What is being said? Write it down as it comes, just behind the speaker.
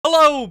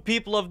Hello,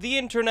 people of the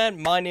internet,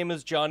 my name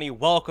is Johnny.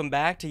 Welcome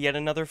back to yet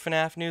another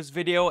FNaF news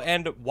video,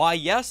 and why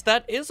yes,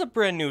 that is a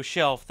brand new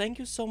shelf. Thank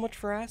you so much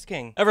for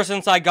asking. Ever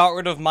since I got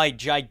rid of my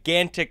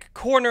gigantic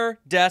corner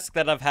desk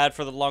that I've had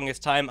for the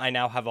longest time, I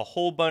now have a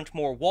whole bunch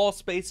more wall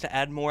space to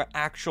add more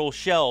actual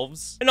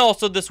shelves. And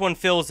also, this one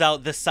fills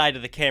out this side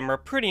of the camera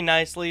pretty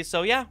nicely,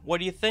 so yeah, what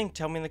do you think?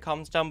 Tell me in the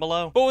comments down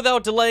below. But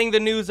without delaying the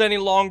news any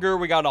longer,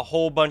 we got a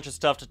whole bunch of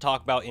stuff to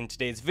talk about in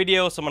today's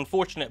video. Some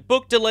unfortunate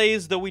book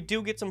delays, though we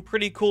do get some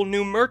pretty cool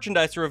new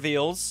merchandise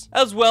reveals,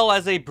 as well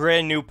as a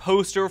brand new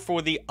poster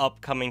for the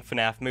upcoming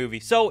FNaF movie.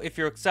 So if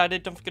you're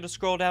excited, don't forget to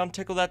scroll down,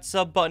 tickle that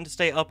sub button to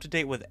stay up to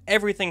date with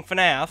everything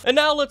FNaF. And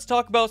now let's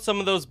talk about some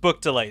of those book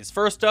delays.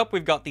 First up,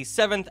 we've got the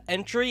 7th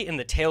entry in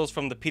the Tales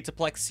from the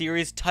Pizzaplex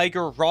series,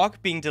 Tiger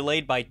Rock, being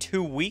delayed by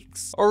 2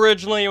 weeks.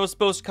 Originally, it was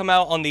supposed to come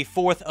out on the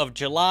 4th of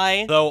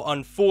July, though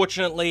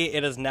unfortunately,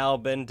 it has now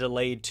been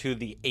delayed to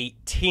the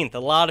 18th. A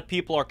lot of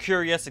people are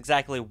curious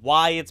exactly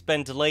why it's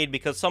been delayed,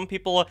 because some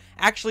people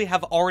actually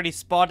have already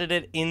spotted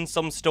it in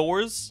some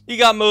stores. You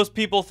got most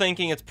people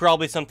thinking it's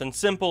probably something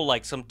simple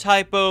like some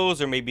typos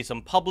or maybe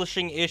some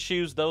publishing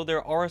issues, though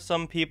there are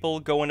some people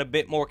going a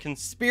bit more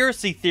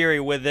conspiracy theory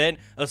with it,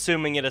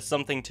 assuming it has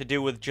something to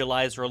do with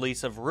July's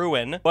release of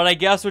Ruin. But I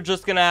guess we're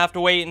just gonna have to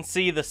wait and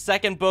see. The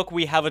second book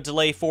we have a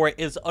delay for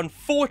is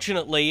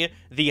unfortunately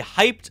the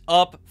hyped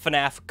up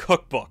FNaF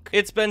Cookbook.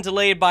 It's been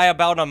delayed by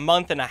about a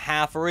month and a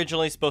half.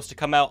 Originally supposed to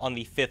come out on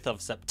the 5th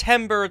of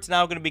September. It's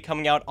now going to be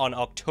coming out on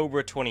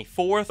October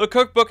 24th. The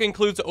cookbook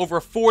includes over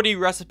 40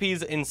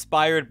 recipes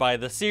inspired by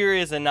the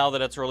series, and now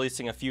that it's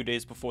releasing a few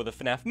days before the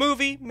FNaF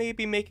movie,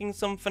 maybe making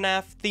some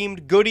FNaF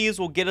themed goodies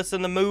will get us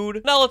in the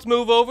mood. Now let's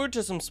move over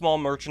to some small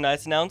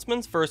merchandise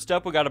announcements. First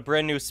up, we got a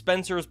brand new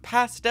Spencer's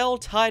Pastel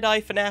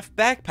Tie-Dye FNaF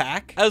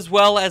backpack, as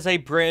well as a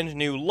brand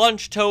new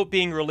lunch tote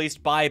being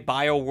released by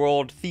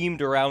BioWorld,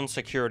 themed around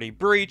Security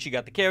Breach. You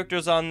got the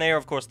characters on there,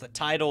 of course the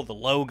title, the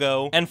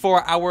logo. And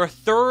for our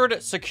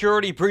third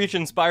Security Breach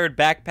inspired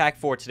backpack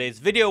for today's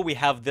video, we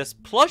have this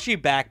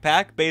plushie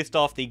backpack based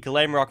off the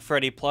Glamrock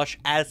Freddy plush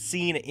as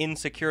seen in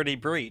Security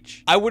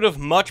Breach. I would have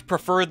much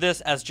preferred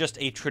this as just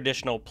a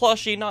traditional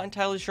plushie, not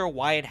entirely sure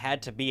why it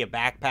had to be a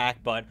backpack,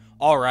 but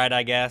alright,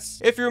 I guess.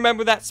 If you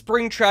remember that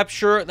Springtrap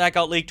shirt that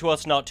got leaked to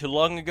us not too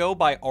long ago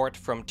by art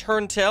from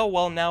Turntail,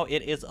 well, now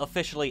it is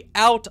officially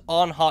out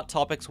on Hot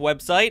Topic's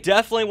website.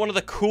 Definitely one of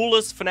the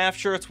coolest FNaF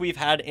shirts we've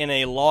had in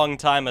a long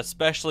time,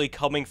 especially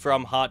coming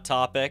from Hot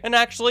Topic. And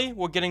actually,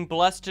 we're getting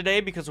blessed today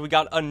because we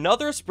got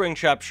another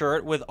Springtrap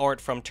shirt with art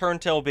from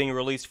Turntail being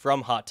released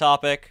from Hot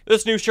Topic.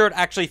 This new shirt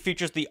actually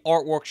features the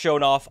artwork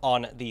shown off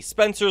on the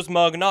Spencer's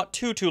mug not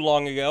too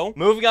long ago.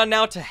 Moving on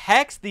now to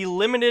Hex, the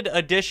limited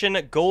edition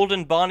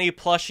Golden Bonnie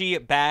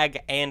plushie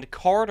bag and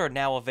card are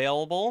now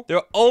available.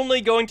 They're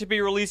only going to be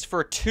released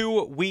for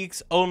 2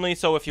 weeks only,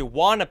 so if you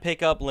want to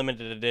pick up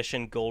limited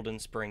edition Golden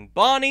Spring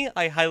Bonnie,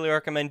 I highly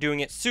recommend doing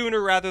it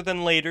sooner rather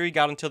than later. You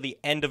got until the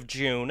end of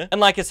June.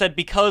 And like I said,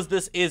 because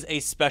this is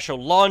a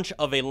special launch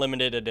of a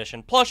limited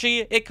edition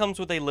plushie, it comes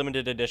with a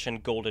limited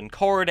edition golden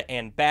card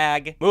and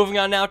bag. Moving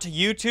on now to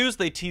YouTooz,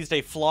 they teased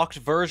a flocked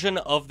version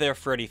of their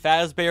Freddy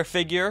Fazbear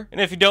figure.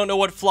 And if you don't know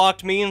what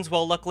flocked means,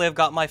 well, luckily I've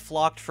got my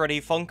flocked Freddy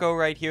Funko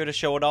right here to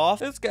show it off.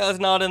 This guy's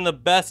not in the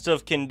best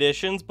of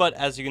conditions, but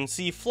as you can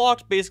see,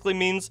 flocked basically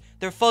means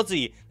they're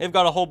fuzzy. They've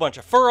got a whole bunch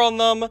of fur on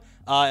them,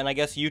 and I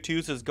guess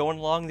YouTooz is going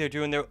along. They're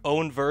doing their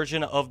own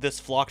version of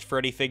this flocked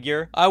Freddy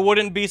figure. I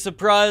wouldn't be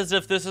surprised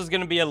if this is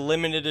going to be a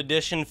limited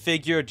edition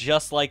figure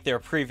just like their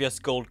previous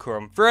Gold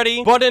Chrome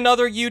Freddy. But in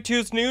other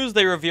YouTooz news,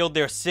 they revealed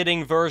their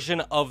sitting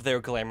version of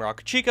their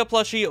Glamrock Chica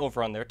plushie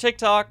over on their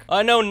TikTok.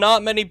 I know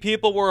not many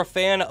people were a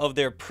fan of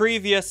their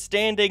previous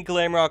standing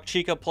Glamrock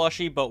Chica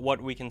plushie, but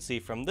what we can see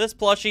from this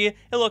plushie,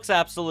 it looks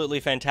absolutely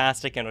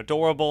fantastic and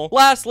adorable.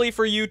 Lastly,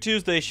 for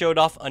YouTooz, they showed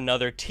off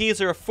another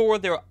teaser for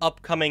their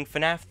upcoming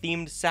FNaF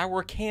themed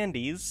sour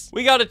candies.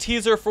 We got a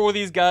teaser for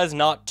these guys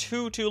not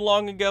too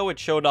long ago. It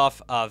showed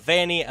off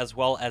Vanny as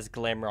well as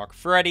Glamrock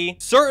Freddy.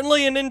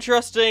 Certainly an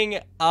interesting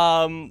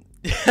item,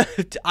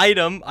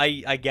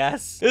 I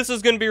guess. This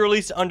is going to be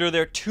released under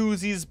their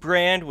YouTooz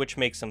brand, which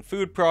makes some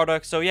food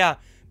products, so yeah.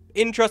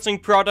 Interesting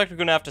product. We're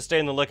gonna have to stay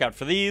on the lookout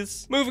for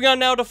these. Moving on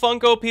now to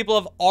Funko, people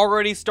have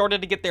already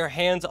started to get their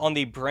hands on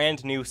the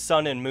brand new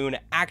Sun and Moon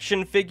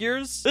action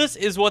figures. This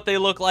is what they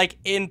look like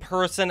in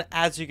person.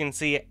 As you can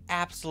see,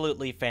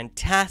 absolutely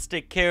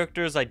fantastic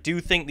characters. I do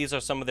think these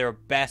are some of their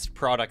best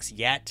products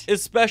yet,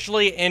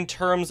 especially in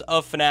terms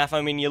of FNaF.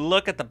 I mean, you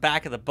look at the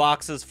back of the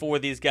boxes for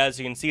these guys,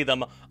 you can see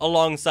them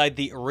alongside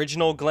the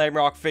original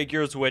Glamrock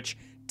figures, which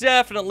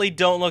definitely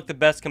don't look the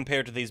best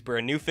compared to these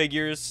brand new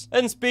figures.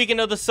 And speaking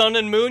of the Sun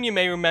and Moon, you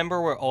may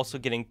remember we're also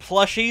getting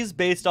plushies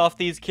based off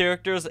these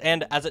characters,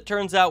 and as it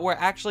turns out, we're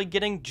actually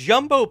getting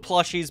jumbo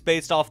plushies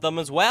based off them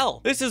as well.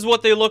 This is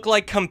what they look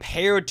like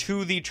compared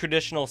to the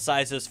traditional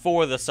sizes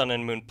for the Sun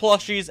and Moon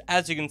plushies.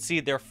 As you can see,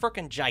 they're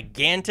freaking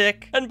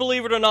gigantic. And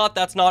believe it or not,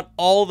 that's not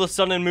all the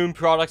Sun and Moon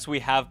products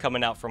we have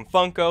coming out from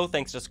Funko.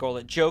 Thanks to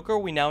Scarlet Joker,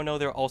 we now know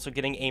they're also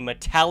getting a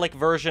metallic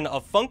version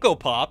of Funko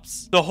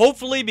Pops. So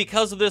hopefully,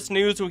 because of this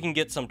news, so we can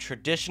get some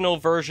traditional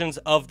versions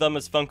of them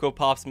as Funko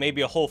Pops, maybe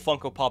a whole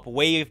Funko Pop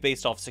wave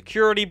based off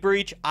Security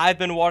Breach. I've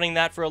been wanting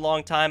that for a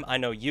long time. I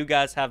know you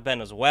guys have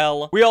been as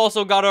well. We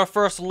also got our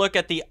first look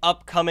at the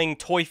upcoming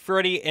Toy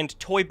Freddy and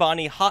Toy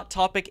Bonnie Hot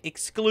Topic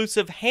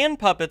exclusive hand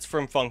puppets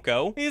from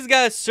Funko. These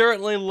guys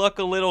certainly look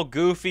a little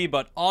goofy,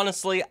 but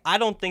honestly, I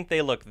don't think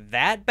they look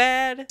that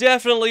bad.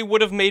 Definitely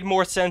would have made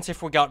more sense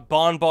if we got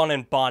Bonbon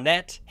and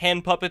Bonette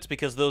hand puppets,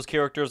 because those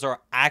characters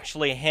are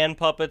actually hand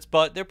puppets,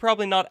 but they're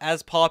probably not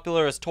as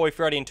popular as Toy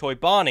Freddy and Toy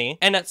Bonnie.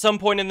 And at some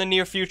point in the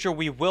near future,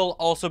 we will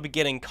also be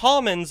getting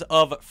commons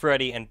of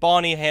Freddy and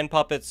Bonnie hand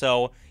puppets,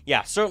 so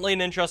yeah, certainly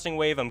an interesting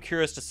wave. I'm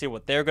curious to see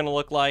what they're gonna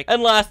look like.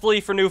 And lastly,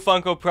 for new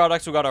Funko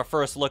products, we got our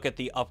first look at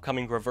the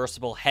upcoming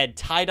reversible head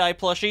tie-dye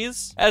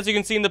plushies. As you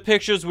can see in the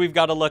pictures, we've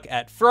got a look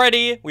at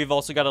Freddy, we've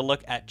also got a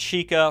look at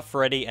Chica,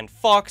 Freddy, and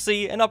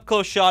Foxy, an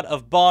up-close shot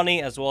of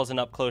Bonnie, as well as an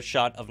up-close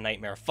shot of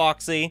Nightmare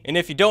Foxy. And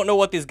if you don't know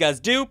what these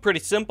guys do, pretty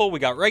simple. We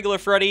got regular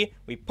Freddy,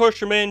 we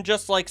push him in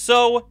just like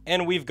so,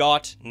 and we've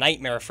got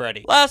Nightmare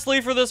Freddy.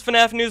 Lastly, for this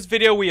FNAF news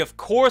video, we of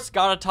course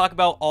gotta talk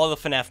about all the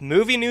FNAF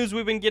movie news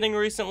we've been getting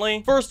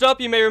recently. First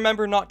up, you may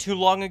remember not too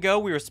long ago,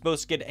 we were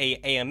supposed to get a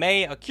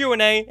AMA, a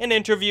Q&A, an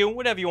interview,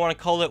 whatever you want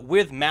to call it,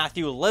 with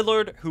Matthew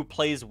Lillard, who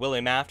plays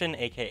William Afton,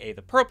 aka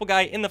the purple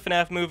guy in the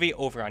FNAF movie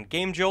over on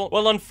GameJolt.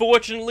 Well,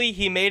 unfortunately,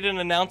 he made an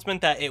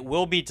announcement that it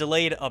will be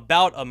delayed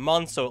about a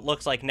month, so it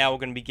looks like now we're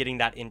going to be getting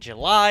that in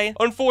July.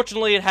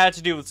 Unfortunately, it had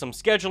to do with some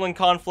scheduling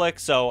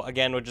conflicts, so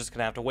again, we're just going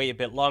to have to wait a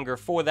bit longer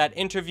for that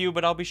interview,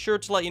 but I'll be sure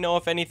to let you know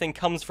if anything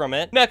comes from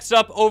it. Next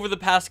up, over the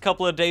past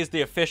couple of days,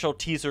 the official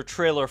teaser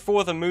trailer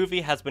for the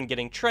movie has been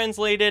getting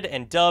translated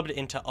and dubbed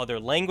into other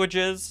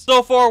languages.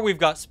 So far, we've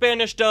got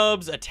Spanish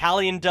dubs,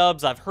 Italian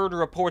dubs. I've heard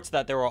reports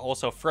that there are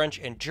also French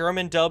and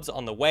German dubs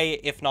on the way,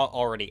 if not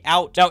already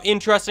out. Now,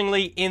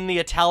 interestingly, in the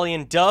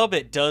Italian dub,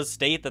 it does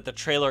state that the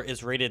trailer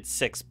is rated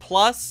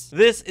 6+.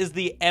 This is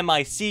the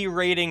MIC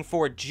rating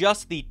for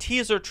just the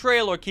teaser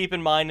trailer, keep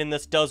in mind, and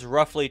this does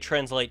roughly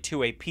translate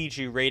to a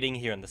PG rating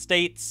here in the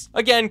States.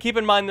 Again, keep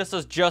in mind this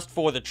is just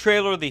for the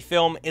trailer. The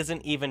film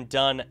isn't even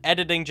done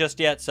editing just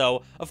yet,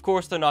 so of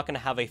course they're not going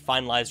to have a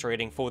finalized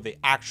rating for the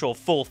actual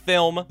full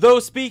film. Though,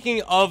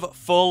 speaking of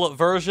full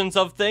versions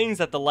of things,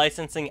 at the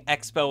Licensing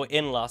Expo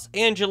in Los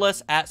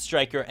Angeles at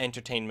Stryker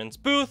Entertainment's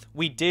booth,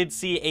 we did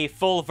see a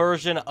full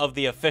version of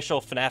the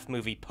official FNAF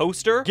movie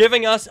poster,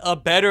 giving us a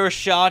better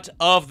shot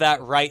of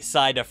that right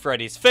side of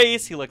Freddy's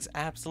face. He looks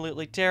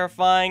absolutely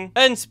terrifying.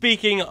 And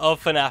speaking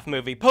of FNAF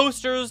movie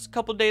posters, a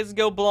couple days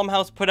ago,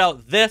 Blumhouse put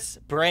out this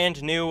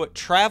brand new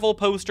travel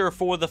poster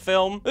for the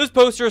film. This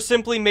poster is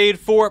simply made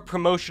for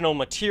promotional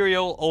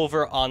material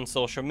over on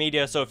social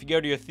media, so if you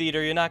go to your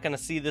theater, you're not going to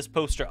see this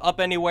poster up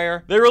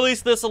anywhere. They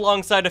released this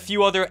alongside a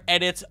few other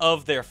edits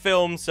of their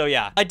film, so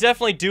yeah, I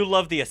definitely do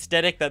love the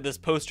aesthetic that this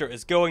poster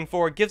is going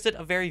for. It gives it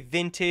a very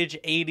vintage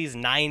 80s,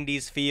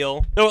 90s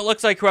feel. Though it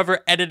looks like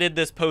whoever edited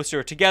this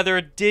poster together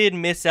did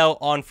miss out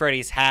on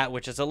Freddy's hat,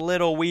 which is a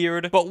little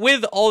weird. But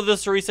with all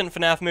this recent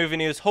FNAF movie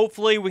news,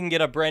 hopefully we can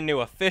get a brand new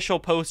official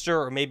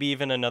poster, or maybe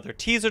even another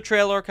teaser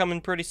trailer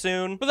coming pretty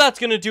soon. But that's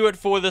going to do it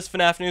for this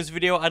FNAF news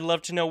video. I'd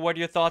love to know what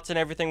your thoughts and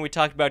everything we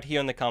talked about here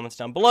in the comments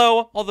down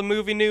below. All the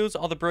movie news,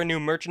 all the brand new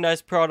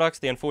merchandise products,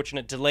 the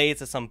unfortunate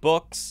delays of some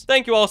books.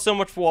 Thank you all so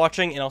much for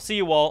watching, and I'll see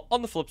you all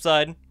on the flip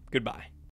side. Goodbye.